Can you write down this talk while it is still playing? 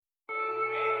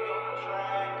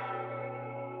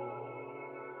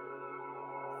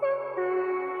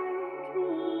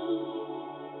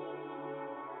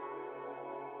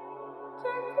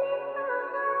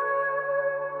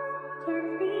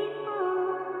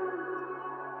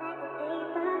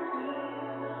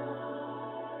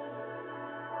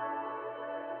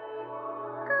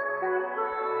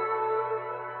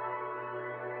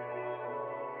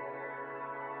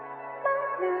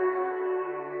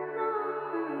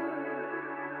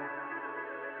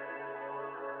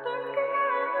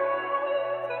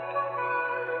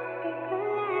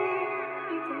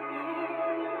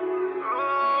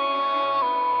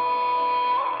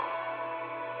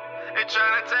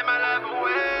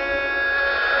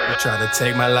They try to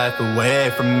take my life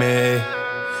away from me.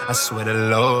 I swear the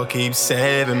Lord keeps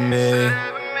saving me.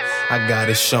 I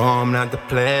gotta show 'em not to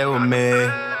play with me.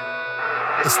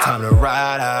 It's time to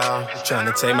ride out. They're trying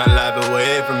to take my life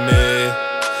away from me.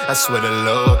 I swear the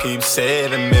Lord keeps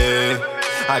saving me.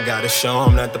 I gotta show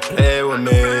 'em not to play with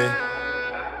me.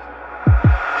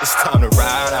 It's time to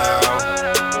ride out.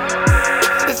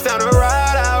 It's time to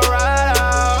ride out, ride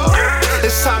out.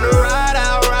 It's time to ride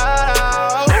out, ride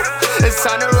out. It's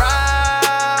time to ride.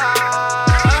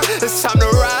 It's time to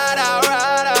ride out,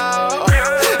 ride out.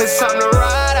 It's time to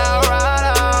ride out, ride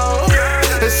out.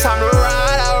 It's time to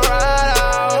ride out, ride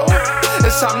out.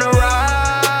 It's time to ride.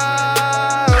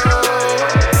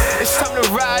 It's time to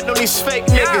ride on these fake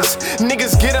niggas.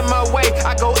 Niggas get in my way,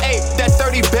 I go, hey, that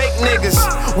 30 baked niggas.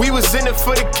 We was in it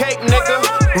for the cake, nigga.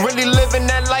 Really living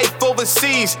that life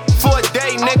overseas for a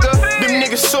day, nigga. Them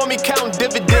niggas saw me counting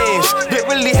dividends. They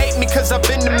really hate me cause I've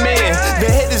been the man. The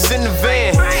hitters in the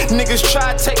van. Niggas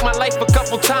tried to take my life a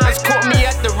couple times. Caught me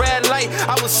at the red light,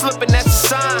 I was slipping at the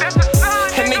sign.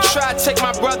 And they tried to take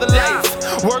my brother life.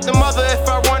 Word the mother, if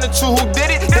I wanted to, who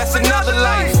did it? That's another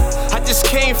life. I just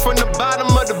came from the bottom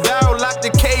of the barrel, locked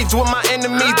the cage with my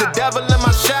enemies, the devil in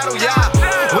my shadow, yeah.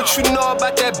 What you know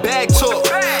about that bag talk?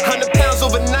 100 pounds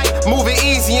overnight, moving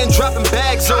easy and dropping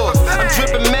bags off. I'm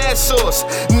dripping mad sauce.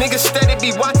 Niggas steady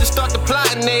be watching, start the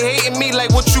plot, and they hating me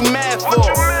like, what you mad for?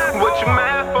 What you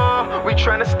mad for? We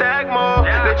tryna stack more.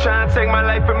 They tryna take my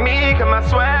life from me, cause my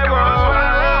swag roll.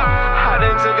 I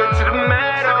done took it to the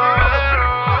meadow.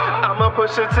 I'ma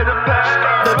push it to the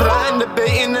pad. The blind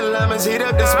debating the lemons, heat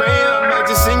up this rain. I might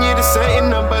just sing you the Satan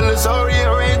number, let's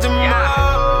rearrange them all.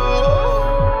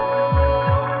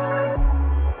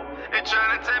 They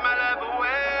tryna take my life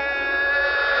away.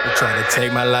 They try to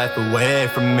take my life away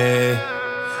from me.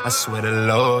 I swear the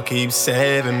Lord keeps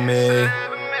saving me.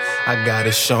 I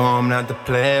gotta show 'em not to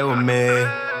play with me.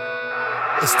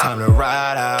 It's time to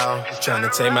ride out. They're trying to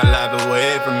take my life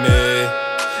away from me.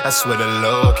 I swear the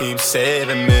Lord keeps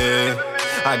saving me.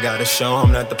 I gotta show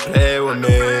 'em not to play with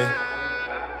me.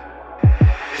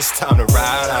 It's time to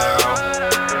ride out.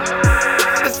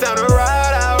 It's time to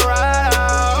ride out, ride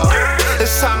out.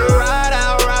 It's time to ride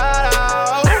out, ride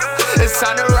out. It's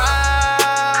time to ride.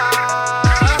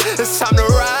 It's time to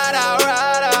ride out,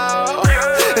 ride out.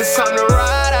 It's time to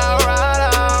ride out, ride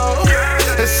out.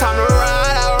 It's time to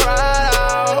ride out, ride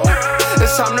out.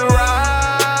 It's time to